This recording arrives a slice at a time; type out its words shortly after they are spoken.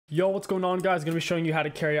Yo, what's going on, guys? Gonna be showing you how to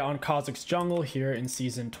carry on Kha'Zix jungle here in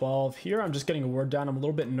season 12. Here I'm just getting a word down. I'm a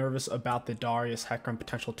little bit nervous about the Darius 𝗕𝘂𝘀𝗀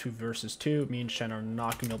potential 2 versus 2. Me and Shen are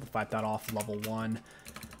not gonna be able to fight that off level 1.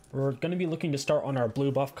 We're gonna be looking to start on our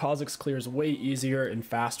blue buff. Kha'Zix clears way easier and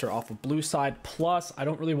faster off of blue side. Plus, I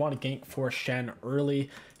don't really want to gank for Shen early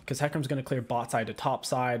because 𝗕𝘂𝘀𝗀𝘀's gonna clear bot side to top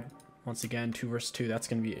side. Once again, 2 versus 2. That's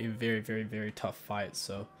gonna be a very tough fight.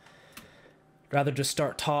 So, rather just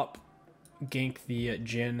start top. Gank the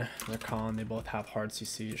Jhin, the Khan. They both have hard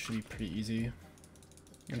CC. It should be pretty easy. I'm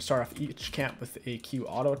gonna start off each camp with a Q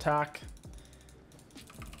auto attack.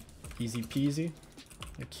 Easy peasy.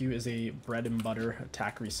 The Q is a bread and butter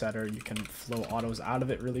attack resetter. You can flow autos out of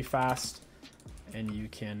it really fast, and you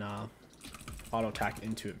can auto attack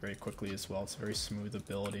into it very quickly as well. It's a very smooth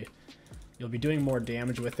ability. You'll be doing more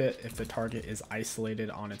damage with it if the target is isolated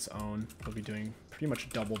on its own. You'll be doing pretty much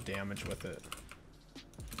double damage with it.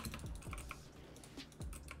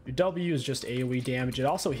 Your W is just AoE damage. It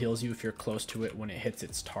also heals you if you're close to it when it hits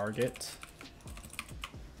its target.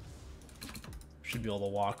 Should be able to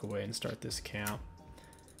walk away and start this camp.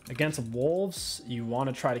 Against wolves, you want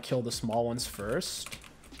to try to kill the small ones first.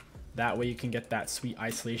 That way you can get that sweet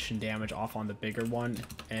isolation damage off on the bigger one.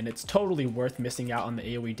 And it's totally worth missing out on the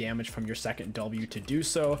AoE damage from your second W to do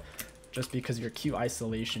so, just because your Q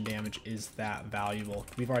isolation damage is that valuable.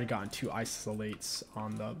 We've already gotten 2 isolates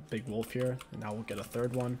on the big wolf here, and now we'll get a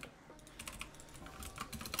 3rd one.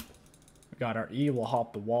 We got our E, we'll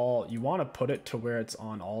hop the wall. You want to put it to where it's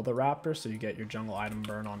on all the raptors, so you get your jungle item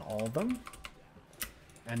burn on all of them.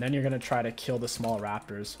 And then you're going to try to kill the small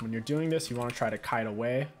raptors. When you're doing this, you want to try to kite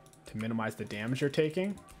away to minimize the damage you're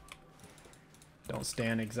taking. Don't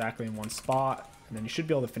stand exactly in one spot. And then you should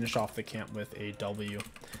be able to finish off the camp with a W.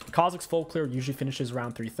 Kha'Zix full clear usually finishes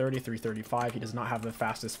around 330, 335. He does not have the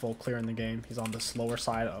fastest full clear in the game. He's on the slower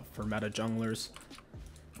side for meta junglers.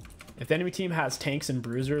 If the enemy team has tanks and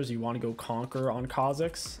bruisers, you want to go Conquer on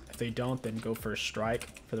Kha'Zix. If they don't, then go for a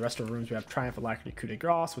Strike. For the rest of the rooms, we have Triumph, Alacrity,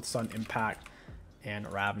 𝗕𝗂𝗀𝗀𝗀 with Sun Impact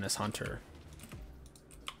and Ravenous Hunter.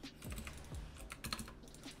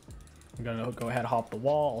 I'm going to go ahead and hop the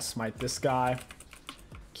wall. I'll smite this guy.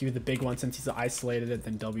 Q the big one since he's isolated,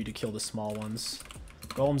 then W to kill the small ones.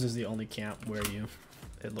 Golems is the only camp where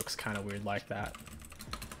it looks kind of weird like that.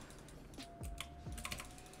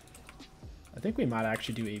 I think we might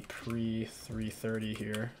actually do a pre-330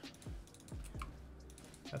 here.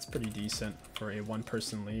 That's pretty decent for a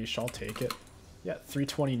 1-person leash. I'll take it. Yeah,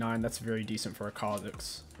 329. That's very decent for a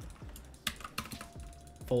Kha'Zix.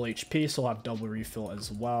 Full HP, so we'll have double refill as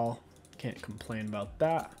well. Can't complain about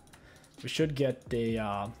that. We should get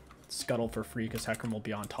a scuttle for free because 𝗕𝘂𝘀𝗀𝘀 will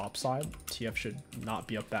be on top side. TF should not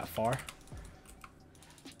be up that far.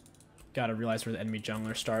 Gotta realize where the enemy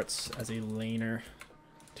jungler starts as a laner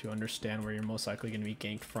to understand where you're most likely going to be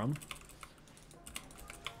ganked from.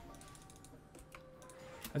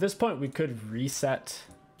 At this point, we could reset.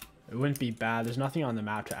 It wouldn't be bad. There's nothing on the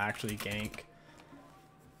map to actually gank.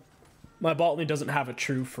 My bot lane doesn't have a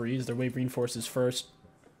true freeze. Their wave reinforces first.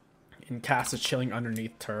 And Cass is chilling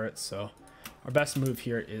underneath turrets, so our best move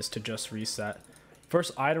here is to just reset.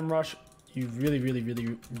 First item rush, you really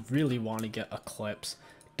want to get Eclipse.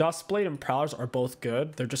 Duskblade and Prowlers are both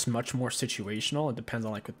good. They're just much more situational. It depends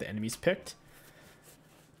on like what the enemy's picked.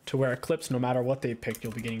 To where Eclipse, no matter what they pick,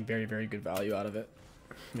 you'll be getting very good value out of it.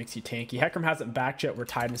 Makes you tanky. 𝗕𝘂𝘀𝘀𝗀𝘀 hasn't backed yet. We're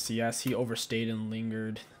tied in CS. He overstayed and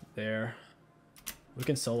lingered there. We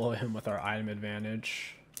can solo him with our item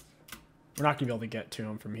advantage. We're not going to be able to get to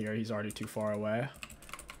him from here. He's already too far away.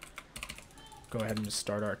 Go ahead and just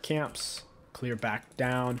start our camps. Clear back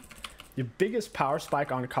down. The biggest power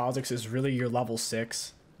spike on Kha'Zix is really your level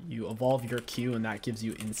 6. You evolve your Q and that gives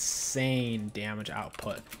you insane damage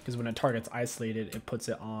output. Because when a target's isolated, it puts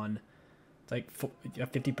it on like a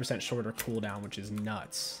 50% shorter cooldown, which is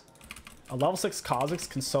nuts. A level 6 Kha'Zix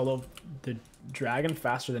can solo the dragon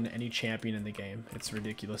faster than any champion in the game. It's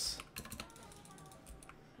ridiculous.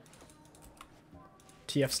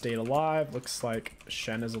 TF stayed alive. Looks like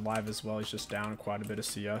Shen is alive as well. He's just down quite a bit of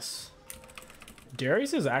CS.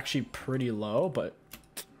 Darius is actually pretty low, but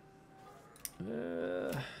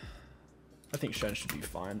I think Shen should be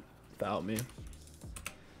fine without me.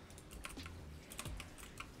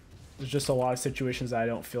 There's just a lot of situations that I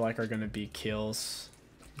don't feel like are going to be kills.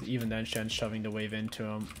 Even then, Shen's shoving the wave into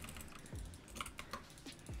him.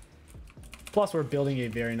 Plus, we're building a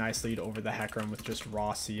very nice lead over the 𝗕𝘂𝘀𝘀𝗀𝘀 with just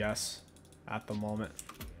raw CS at the moment.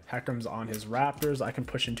 𝗕𝘂𝘀𝘀𝘀�'s on his raptors. I can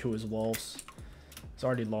push into his wolves. He's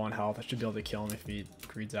already low on health. I should be able to kill him if he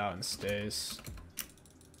greeds out and stays.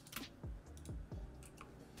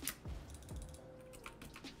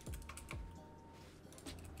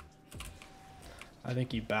 I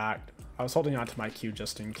think he backed. I was holding on to my Q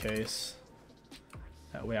just in case.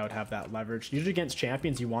 That way I would have that leverage. Usually against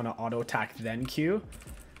champions, you want to auto attack then Q,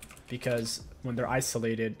 because when they're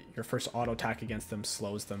isolated, your first auto attack against them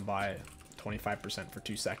slows them by 25% for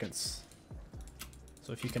 2 seconds.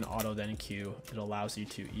 So if you can auto then Q, it allows you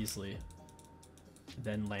to easily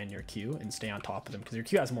then land your Q and stay on top of them, because your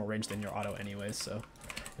Q has more range than your auto anyways. So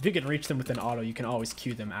if you can reach them with an auto, you can always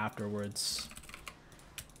Q them afterwards.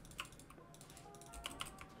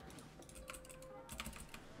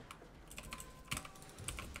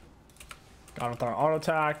 Got him with our auto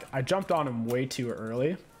attack. I jumped on him way too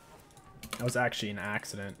early. That was actually an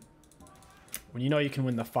accident. When you know you can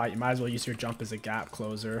win the fight, you might as well use your jump as a gap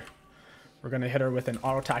closer. We're going to hit her with an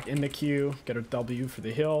auto attack in the Q. Get her W for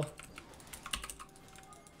the heal.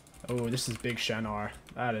 Oh, this is big Shenar.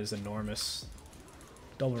 That is enormous.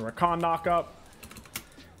 Double Rakan knock up.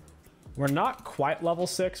 We're not quite level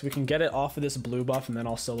 6. We can get it off of this blue buff and then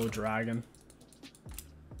I'll solo Dragon.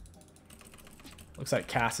 Looks like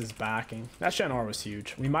Cass is backing. That Shenar was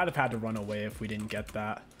huge. We might have had to run away if we didn't get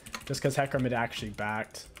that. Just because 𝗕𝘂𝐻𝐸𝐴 had actually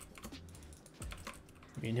backed.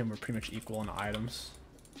 Me and him were pretty much equal in items.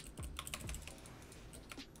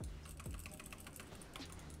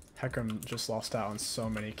 𝗕𝘂𝐻𝐸𝐴 just lost out on so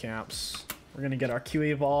many camps. We're going to get our Q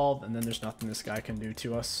evolved, and then there's nothing this guy can do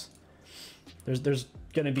to us. There's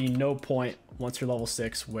going to be no point once you're level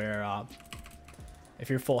 6 where if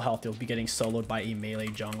you're full health, you'll be getting soloed by a melee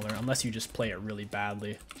jungler, unless you just play it really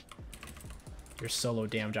badly. Your solo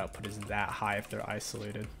damage output is that high if they're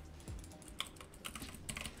isolated.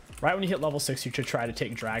 Right when you hit level 6, you should try to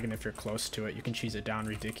take Dragon if you're close to it. You can cheese it down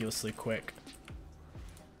ridiculously quick.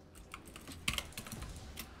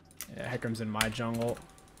 Yeah, 𝗕𝘂𝐻𝐸𝐴's in my jungle.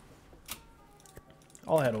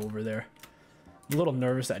 I'll head over there. I'm a little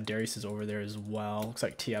nervous that Darius is over there as well. Looks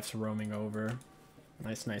like TF's roaming over.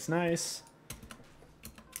 Nice, nice, nice.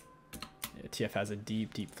 Yeah, TF has a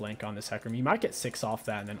deep, deep flank on this 𝗕𝘂𝐻𝑸𝐴. You might get 6 off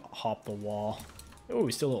that and then hop the wall. Oh,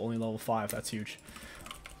 he's still only level 5. That's huge.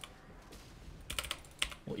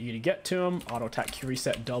 We'll E to get to him. Auto attack, Q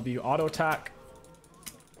reset, W, auto attack.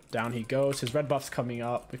 Down he goes. His red buff's coming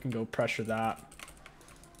up. We can go pressure that.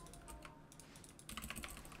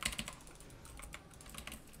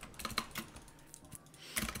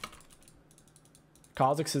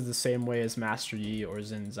 Kha'Zix is the same way as Master Yi or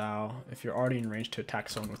Xin Zhao. If you're already in range to attack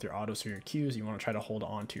someone with your autos or your Qs, you want to try to hold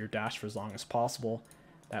on to your dash for as long as possible.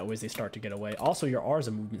 That way they start to get away. Also, your R is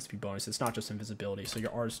a movement speed bonus. It's not just invisibility. So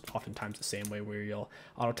your R is oftentimes the same way, where you'll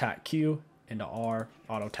auto attack Q into R,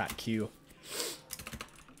 auto attack Q.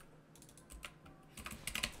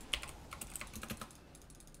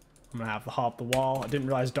 I'm going to have to hop the wall. I didn't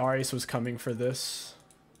realize Darius was coming for this.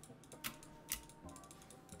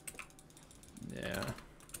 Yeah,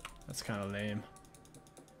 that's kind of lame.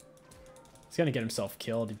 He's going to get himself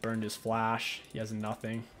killed. He burned his flash. He has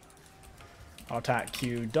nothing. I'll attack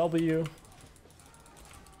Q, W.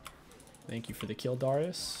 Thank you for the kill,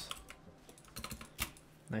 Darius.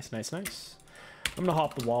 Nice, nice, nice. I'm going to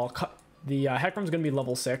hop the wall. The 𝗕𝘂𝐻𝑸𝐴𝐴's going to be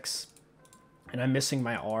level 6. And I'm missing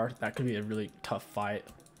my R. That could be a really tough fight.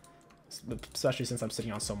 Especially since I'm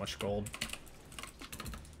sitting on so much gold.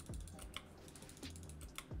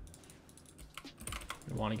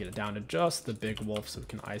 We want to get it down to just the big wolf so we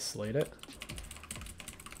can isolate it.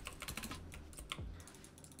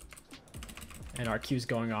 And our Q's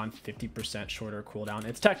going on 50% shorter cooldown.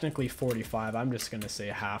 It's technically 45. I'm just going to say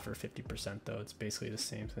half or 50% though. It's basically the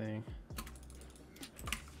same thing.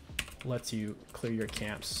 Lets you clear your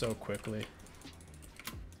camps so quickly.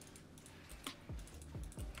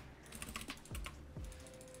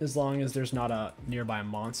 As long as there's not a nearby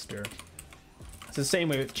monster. It's the same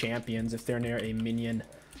way with champions. If they're near a minion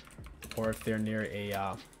or if they're near a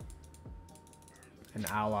an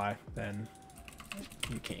ally, then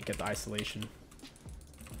you can't get the isolation.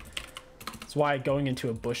 That's why going into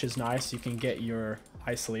a bush is nice. You can get your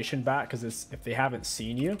isolation back because if they haven't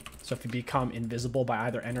seen you. So if you become invisible by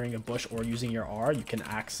either entering a bush or using your R, you can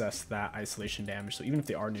access that isolation damage. So even if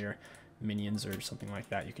they are near minions or something like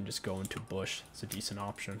that, you can just go into bush. It's a decent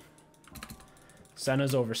option.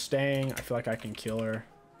 Senna's overstaying. I feel like I can kill her.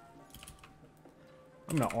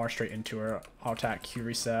 I'm gonna R straight into her. Auto attack Q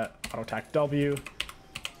reset. Auto attack W.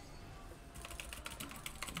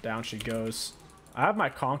 Down she goes. I have my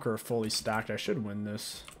Conqueror fully stacked. I should win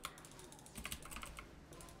this.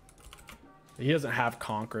 He doesn't have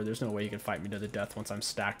Conqueror. There's no way he can fight me to the death once I'm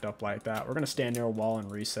stacked up like that. We're gonna stand near a wall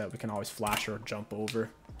and reset. We can always flash or jump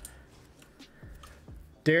over.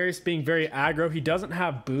 Darius being very aggro. He doesn't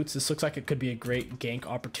have boots. This looks like it could be a great gank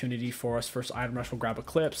opportunity for us. First item rush, we'll grab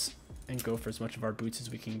Eclipse and go for as much of our boots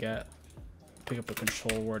as we can get. pick up a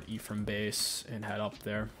control ward, eat from base, and head up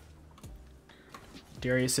there.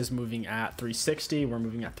 Darius is moving at 360. We're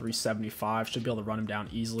moving at 375. Should be able to run him down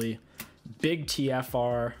easily. Big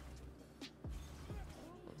TFR.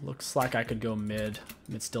 Looks like I could go mid.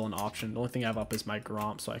 Mid's still an option. The only thing I have up is my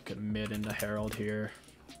Gromp, so I could mid into Herald here.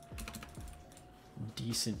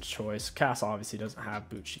 Decent choice. Cass obviously doesn't have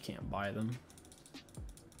boots. She can't buy them.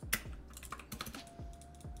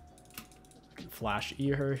 I can flash E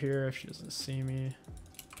her here if she doesn't see me.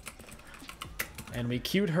 And we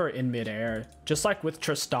queued her in midair. Just like with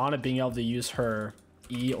Tristana being able to use her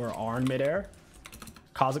E or R in midair,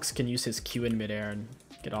 Kha'Zix can use his Q in midair and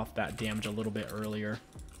get off that damage a little bit earlier.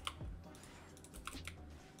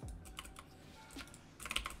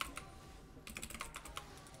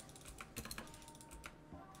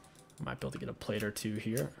 Might be able to get a plate or two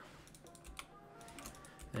here.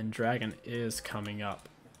 And Dragon is coming up.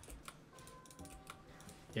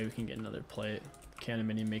 Yeah, we can get another plate. Cannon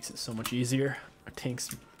Mini makes it so much easier. Our tanks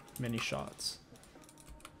many shots.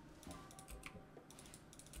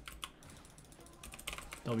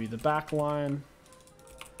 W the back line.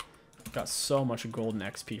 Got so much golden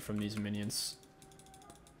XP from these minions.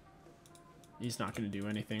 He's not going to do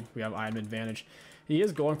anything. We have item advantage. He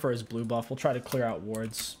is going for his blue buff. We'll try to clear out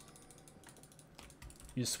wards.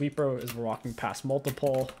 Use sweeper as we're walking past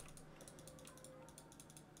multiple.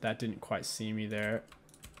 That didn't quite see me there.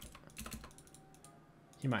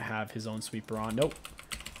 He might have his own sweeper on. Nope.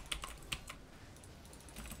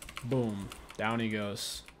 Boom. Down he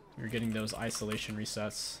goes. You're getting those isolation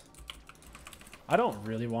resets. I don't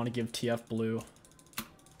really want to give TF blue.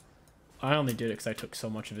 I only did it because I took so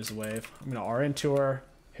much of his wave. I'm going to R into her.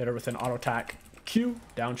 Hit her with an auto attack. Q.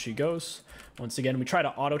 Down she goes. Once again, we try to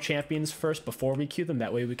auto champions first before we Q them.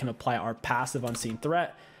 That way we can apply our passive unseen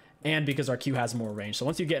threat. And because our Q has more range. So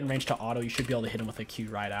once you get in range to auto, you should be able to hit him with a Q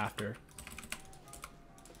right after.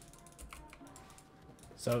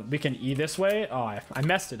 So we can E this way. Oh, I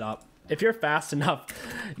messed it up. If you're fast enough,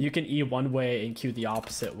 you can E one way and Q the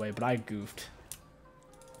opposite way. But I goofed.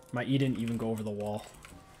 My E didn't even go over the wall.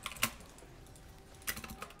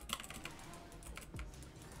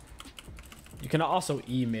 You can also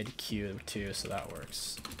E mid Q too, so that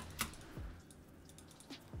works.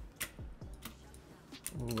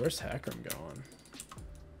 Ooh, where's Hecarim going?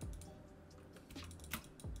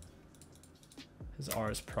 His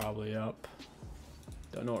R is probably up.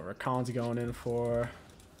 Don't know what Rakan's going in for.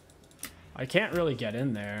 I can't really get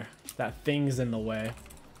in there. That thing's in the way.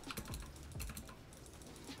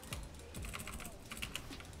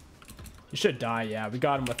 You should die, yeah. We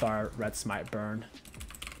got him with our red smite burn.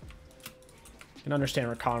 I can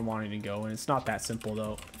understand Rakan wanting to go in. It's not that simple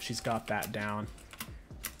though. She's got that down.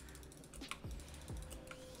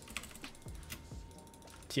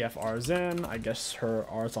 TFR's in. I guess her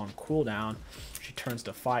R's on cooldown. She turns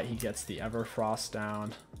to fight. He gets the Everfrost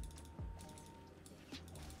down.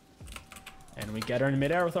 And we get her in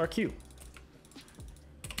midair with our Q.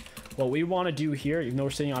 What we want to do here, even though we're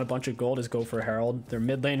sitting on a bunch of gold, is go for Herald. Their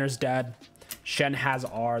mid laner's dead. Shen has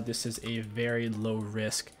R. This is a very low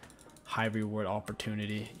risk, high reward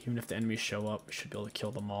opportunity. Even if the enemies show up, we should be able to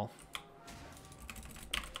kill them all.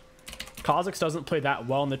 Kha'Zix doesn't play that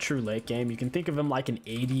well in the true late game. You can think of him like an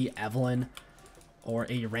AD Evelynn or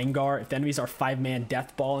a Rengar. If the enemies are 5-man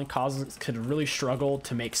death ball, and Kha'Zix could really struggle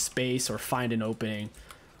to make space or find an opening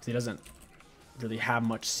because he doesn't really have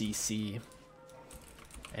much CC.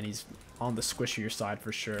 And he's on the squishier side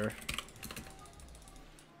for sure.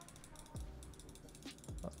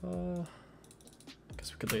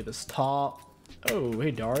 Guess we could lay this top. Oh,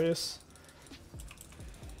 hey Darius.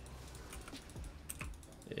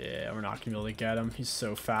 Yeah, we're not gonna be able to get him. He's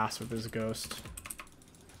so fast with his ghost.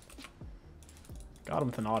 Got him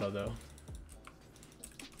with an auto though.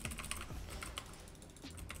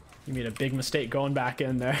 He made a big mistake going back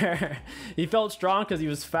in there. He felt strong because he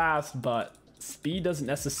was fast, but speed doesn't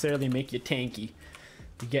necessarily make you tanky.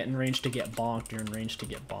 You get in range to get bonked, you're in range to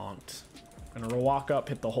get bonked. I'm gonna walk up,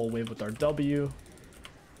 hit the whole wave with our W.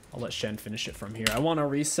 I'll let Shen finish it from here. I want to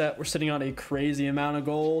reset. We're sitting on a crazy amount of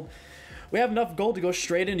gold. We have enough gold to go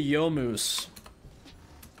straight into Youmuu's.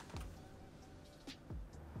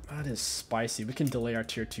 That is spicy. We can delay our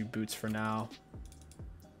tier 2 boots for now.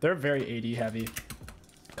 They're very AD heavy.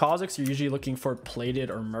 Kha'Zix, you're usually looking for plated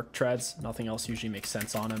or merc treads. Nothing else usually makes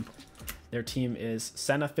sense on him. Their team is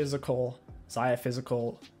Senna physical, Xayah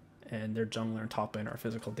physical, and their jungler and top lane are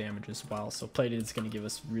physical damage as well. So plated is going to give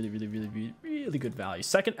us really good value.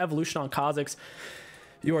 Second evolution on Kha'Zix.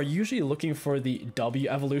 You are usually looking for the W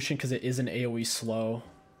evolution because it is an AoE slow.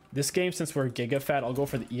 This game, since we're Giga Fed, I'll go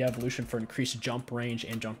for the E evolution for increased jump range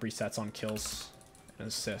and jump resets on kills and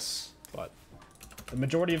assists. But The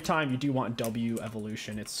majority of time, you do want W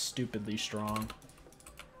evolution. It's stupidly strong.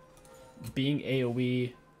 Being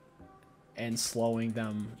AoE and slowing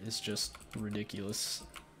them is just ridiculous.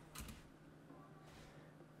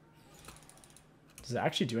 Does it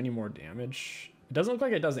actually do any more damage? It doesn't look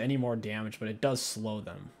like it does any more damage, but it does slow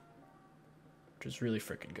them, which is really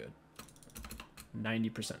freaking good.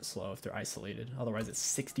 90% slow if they're isolated. Otherwise, it's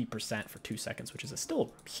 60% for 2 seconds, which is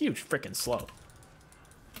still huge freaking slow.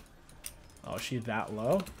 Oh, she's that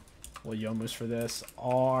low? We'll Youmu's for this.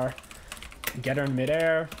 R. Get her in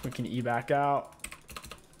midair. We can E back out.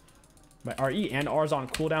 Our E and R is on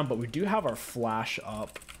cooldown, but we do have our flash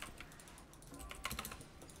up.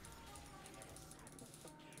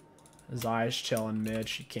 Zai's chilling mid.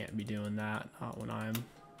 She can't be doing that. Not when I'm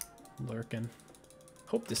lurking.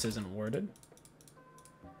 Hope this isn't worded.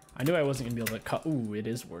 I knew I wasn't gonna be able to cut. Ooh, it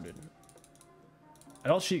is worded. I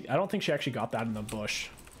don't think she actually got that in the bush.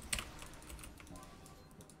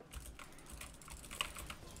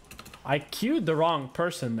 I queued the wrong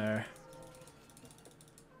person there.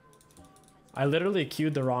 I literally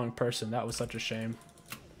queued the wrong person. That was such a shame.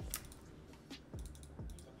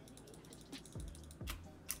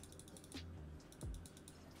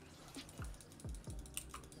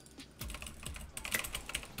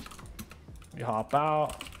 We hop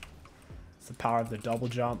out. It's the power of the double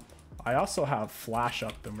jump. I also have flash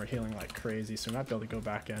up and we're healing like crazy, so we might be able to go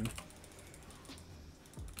back in.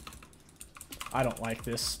 I don't like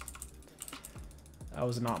this. That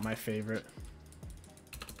was not my favorite.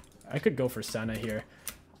 I could go for Senna here.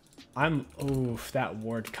 Oof, that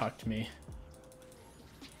ward cucked me.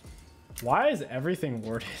 Why is everything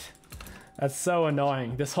warded? That's so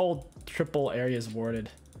annoying. This whole triple area is warded.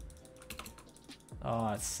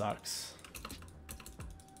 Oh, that sucks.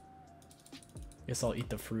 Guess I'll eat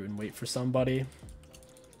the fruit and wait for somebody.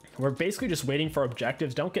 We're basically just waiting for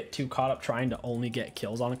objectives. Don't get too caught up trying to only get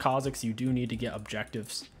kills on Kha'Zix. You do need to get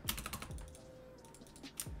objectives.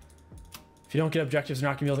 If you don't get objectives, you're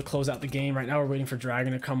not going to be able to close out the game. Right now, we're waiting for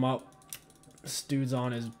Dragon to come up. This dude's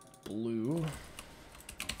on his blue.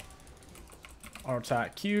 R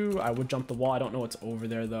attack Q. I would jump the wall. I don't know what's over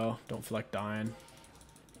there, though. Don't feel like dying.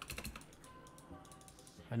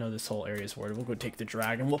 I know this whole area is worried. We'll go take the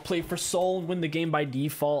Dragon. We'll play for Soul and win the game by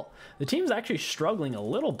default. The team's actually struggling a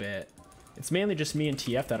little bit. It's mainly just me and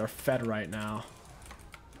TF that are fed right now.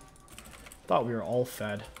 Thought we were all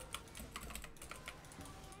fed.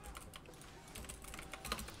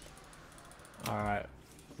 Alright,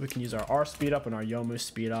 we can use our R speed up and our Youmu's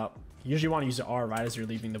speed up. You usually want to use the R right as you're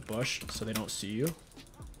leaving the bush so they don't see you.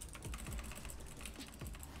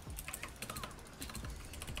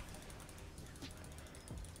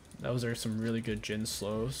 Those are some really good Jhin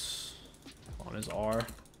slows on his R.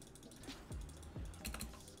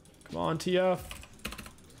 Come on, TF.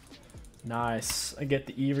 Nice. I get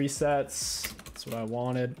the E resets. That's what I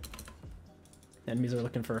wanted. Enemies are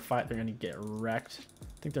looking for a fight. They're going to get wrecked.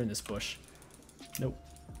 I think they're in this bush. Nope.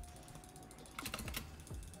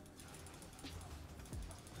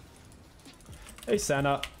 Hey,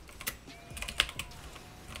 Senna.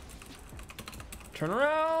 Turn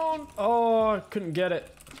around. Oh, I couldn't get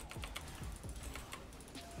it.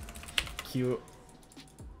 Cute.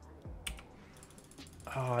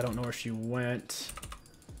 Oh, I don't know where she went.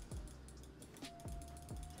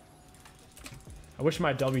 I wish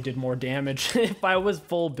my W did more damage. If I was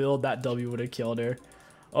full build, that W would have killed her.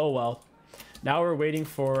 Oh, well. Now we're waiting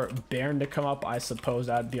for Baron to come up. I suppose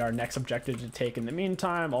that'd be our next objective to take. In the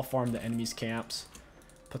meantime, I'll farm the enemy's camps.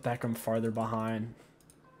 Put that gun farther behind.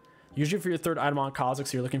 Usually for your third item on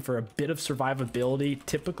Kha'Zix, you're looking for a bit of survivability.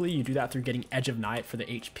 Typically, you do that through getting Edge of Night for the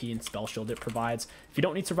HP and spell shield it provides. If you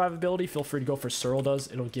don't need survivability, feel free to go for Searle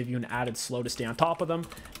does. It'll give you an added slow to stay on top of them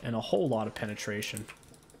and a whole lot of penetration.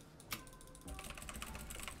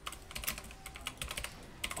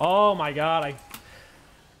 Oh my god,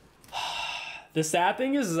 the sad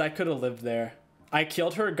thing is I could have lived there. I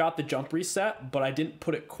killed her, got the jump reset, but I didn't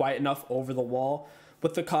put it quite enough over the wall.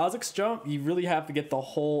 With the Kha'Zix jump, you really have to get the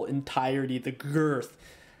whole entirety, the girth.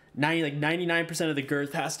 99% of the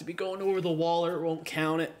girth has to be going over the wall or it won't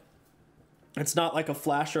count it. It's not like a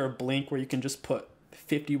flash or a blink where you can just put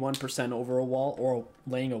 51% over a wall, or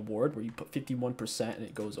laying a ward where you put 51% and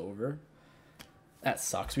it goes over. That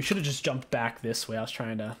sucks. We should have just jumped back this way. I was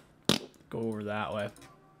trying to go over that way.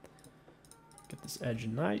 Get this Edge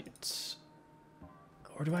of Night.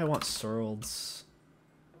 Or do I want Searles?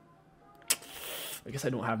 I guess I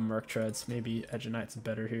don't have Merc Treads. Maybe Edge of Night's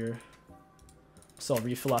better here. So I'll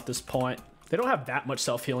refill at this point. They don't have that much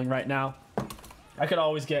self-healing right now. I could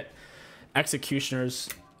always get Executioners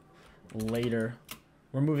later.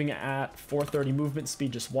 We're moving at 430 movement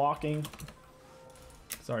speed, just walking.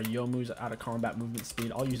 So our Youmuu's out of combat movement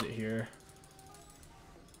speed. I'll use it here.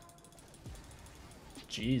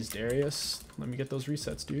 Jeez, Darius. Let me get those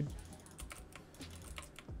resets, dude.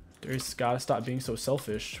 Darius gotta stop being so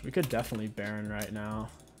selfish. We could definitely Baron right now.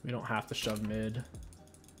 We don't have to shove mid.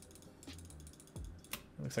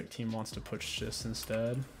 Looks like team wants to push this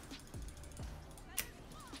instead.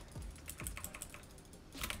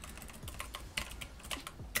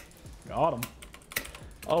 Got him.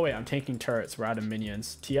 Oh wait, I'm tanking turrets. We're out of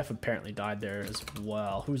minions. TF apparently died there as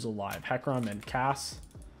well. Who's alive? Hecarim and Cass.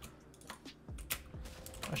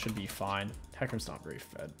 I should be fine. Hecarim's not very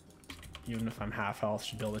fed. Even if I'm half health,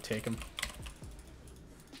 should be able to take him.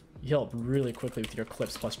 You heal up really quickly with your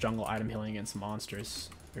clips plus jungle item healing against monsters.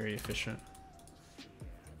 Very efficient.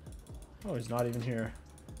 Oh, he's not even here.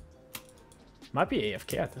 Might be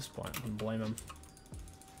AFK at this point. I can blame him.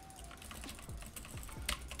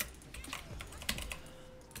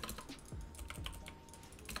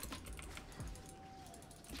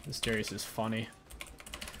 This Darius is funny.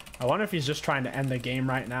 I wonder if he's just trying to end the game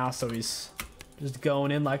right now, so he's just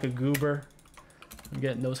going in like a goober. I'm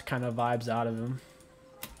getting those kind of vibes out of him.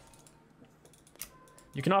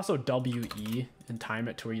 You can also WE and time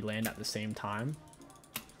it to where you land at the same time.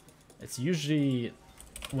 It's usually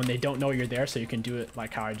when they don't know you're there, so you can do it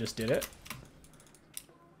like how I just did it.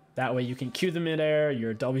 That way you can Q them midair,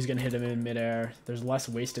 your W's gonna hit them in midair. There's less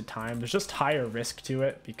wasted time. There's just higher risk to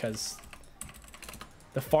it because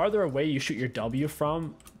the farther away you shoot your W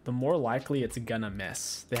from, the more likely it's gonna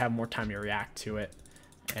miss. They have more time to react to it,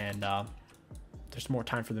 and there's more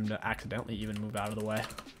time for them to accidentally even move out of the way.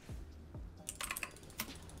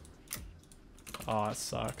 Oh, it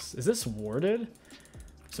sucks. Is this warded?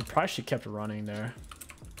 Surprised she kept running there.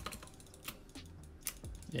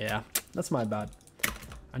 Yeah, that's my bad.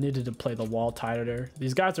 I needed to play the wall tighter.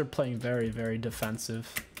 These guys are playing very, very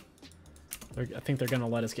defensive. I think they're going to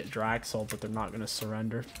let us get drag sold, but they're not going to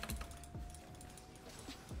surrender.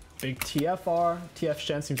 Big TFR. TF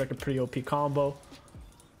Shen seems like a pretty OP combo.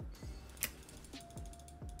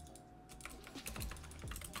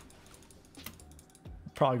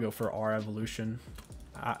 Probably go for R evolution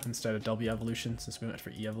instead of W evolution since we went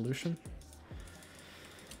for E evolution.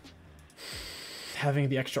 Having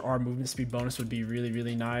the extra R movement speed bonus would be really,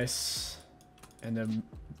 really nice. And then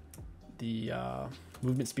the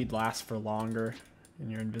movement speed lasts for longer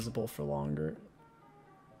and you're invisible for longer.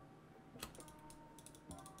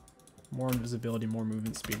 More invisibility, more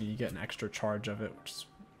movement speed, and you get an extra charge of it, which is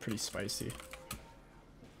pretty spicy.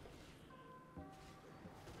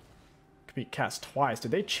 Could be cast twice.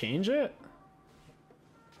 Did they change it?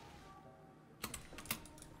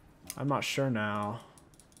 I'm not sure now.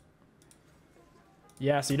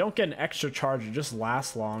 Yeah, so you don't get an extra charge, it just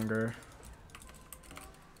lasts longer.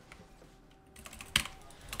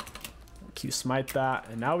 Q smite that,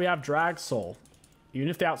 and now we have Drag Soul. Even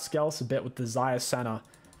if they outscale us a bit with the Xayah Senna,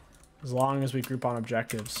 as long as we group on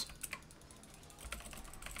objectives.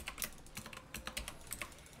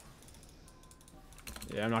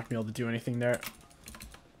 Yeah, I'm not gonna be able to do anything there.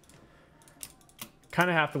 Kind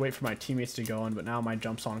of have to wait for my teammates to go in, but now my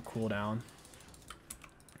jump's on cooldown.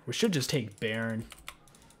 We should just take Baron.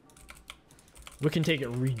 We can take it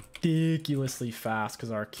ridiculously fast because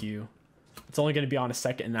our Q. It's only going to be on a 1.5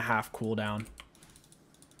 seconds cooldown.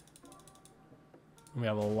 We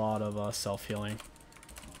have a lot of self-healing.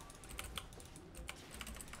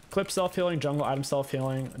 Clip self-healing, jungle item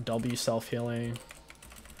self-healing, W self-healing.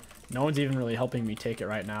 No one's even really helping me take it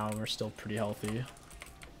right now. We're still pretty healthy.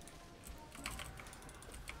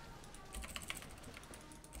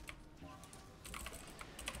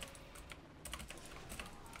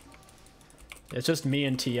 It's just me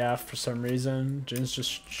and TF for some reason. Jin's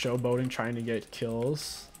just showboating, trying to get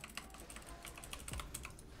kills.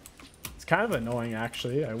 It's kind of annoying,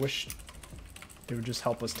 actually. I wish they would just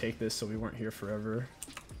help us take this so we weren't here forever.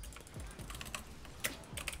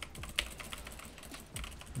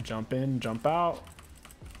 Jump in, jump out.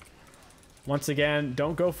 Once again,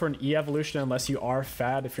 don't go for an E evolution unless you are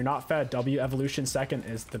fed. If you're not fed, W evolution second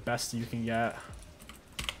is the best you can get.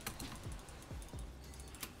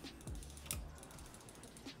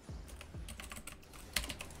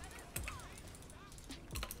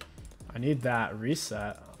 I need that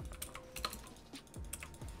reset.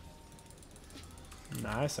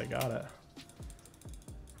 Nice, I got it.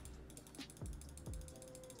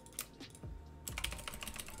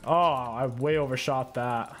 Oh, I way overshot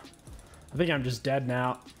that. I think I'm just dead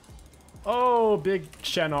now. Oh, big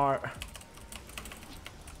Shen art.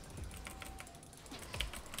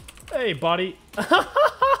 Hey, buddy.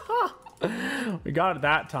 We got it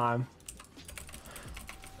that time.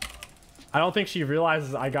 I don't think she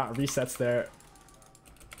realizes I got resets there.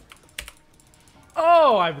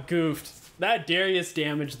 Oh, I've goofed. That Darius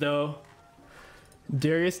damage, though.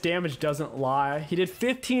 Darius damage doesn't lie. He did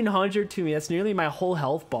 1,500 to me. That's nearly my whole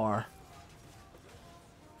health bar.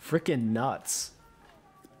 Freaking nuts.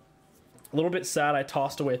 A little bit sad I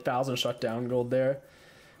tossed away 1,000 shutdown gold there.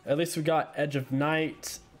 At least we got Edge of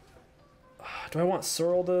Night. Do I want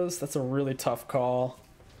Seraldas? That's a really tough call.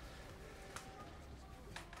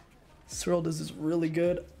 Seraldas is really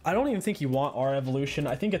good. I don't even think you want our evolution.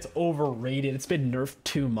 I think it's overrated. It's been nerfed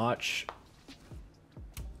too much.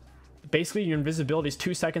 Basically, your invisibility is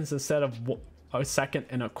 2 seconds instead of a second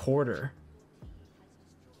and a quarter.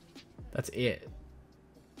 That's it.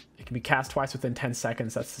 It can be cast twice within 10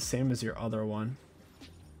 seconds. That's the same as your other one.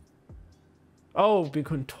 Oh,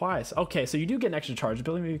 become twice. Okay, so you do get an extra charge.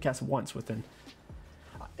 Ability maybe cast once within.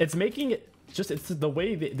 It's making it just, it's the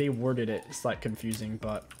way they worded it. It's like confusing,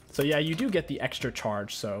 but so yeah, you do get the extra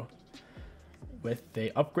charge. So with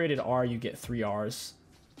the upgraded R, you get 3 Rs,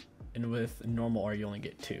 and with normal R, you only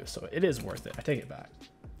get 2. So it is worth it. I take it back.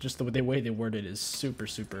 Just the way they worded it is super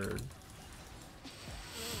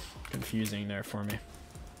confusing there for me.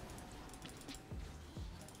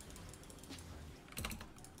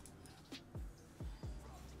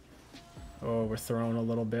 Oh, we're throwing a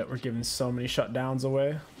little bit. We're giving so many shutdowns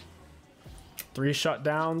away. 3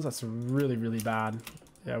 shutdowns. That's really bad.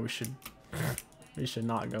 Yeah, we should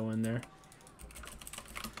not go in there.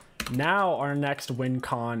 Now our next win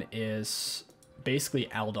con is basically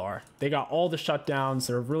Eldar. They got all the shutdowns.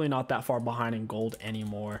 They're really not that far behind in gold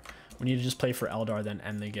anymore. We need to just play for Eldar, then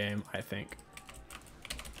end the game, I think.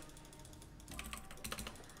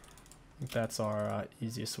 That's our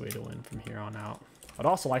easiest way to win from here on out. I'd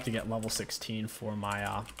also like to get level 16 for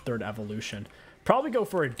my third evolution. Probably go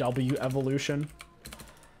for a W evolution.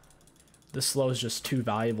 This slow is just too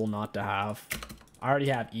valuable not to have. I already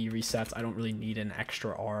have E resets. I don't really need an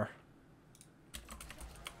extra R.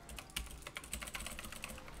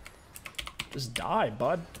 Just die,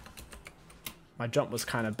 bud. My jump was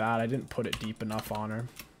kind of bad. I didn't put it deep enough on her.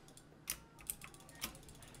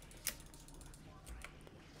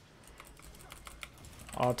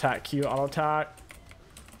 Auto attack Q, auto attack.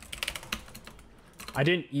 I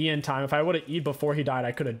didn't E in time. If I would have E'd before he died,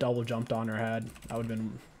 I could have double jumped on her head. That would have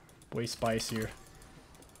been way spicier.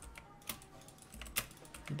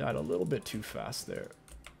 He died a little bit too fast there.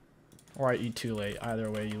 Or I E'd too late. Either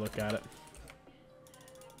way you look at it.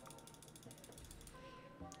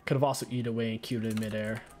 Could have also E'd away and Q'd in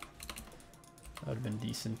midair. That would have been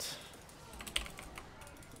decent.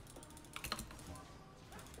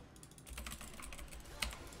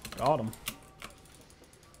 Got him.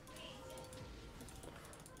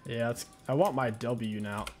 Yeah, I want my W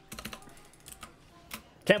now.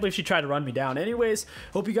 Can't believe she tried to run me down. Anyways,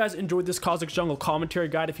 hope you guys enjoyed this Kha'Zix jungle commentary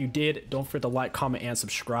guide. If you did, don't forget to like, comment, and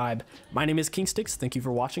subscribe. My name is KingStix. Thank you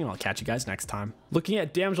for watching, and I'll catch you guys next time. Looking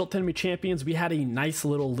at damage enemy champions, we had a nice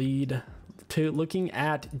little lead. To looking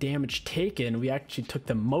at damage taken, we actually took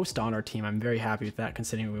the most on our team. I'm very happy with that,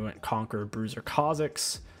 considering we went Conqueror, Bruiser,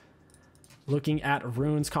 Kha'Zix. Looking at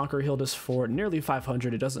runes, Conqueror healed us for nearly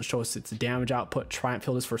 500. It doesn't show us its damage output. Triumph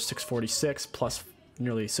healed us for 646 plus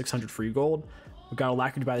nearly 600 free gold. We got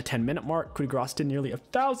Alacrity by the 10-minute mark. Quickgross did nearly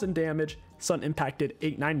 1,000 damage. Sun impacted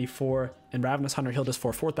 894, and Ravenous Hunter healed us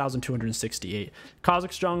for 4,268.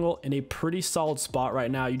 Kha'Zix jungle in a pretty solid spot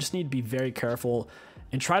right now. You just need to be very careful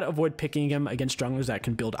and try to avoid picking him against junglers that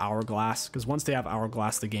can build Hourglass, because once they have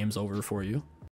Hourglass, the game's over for you.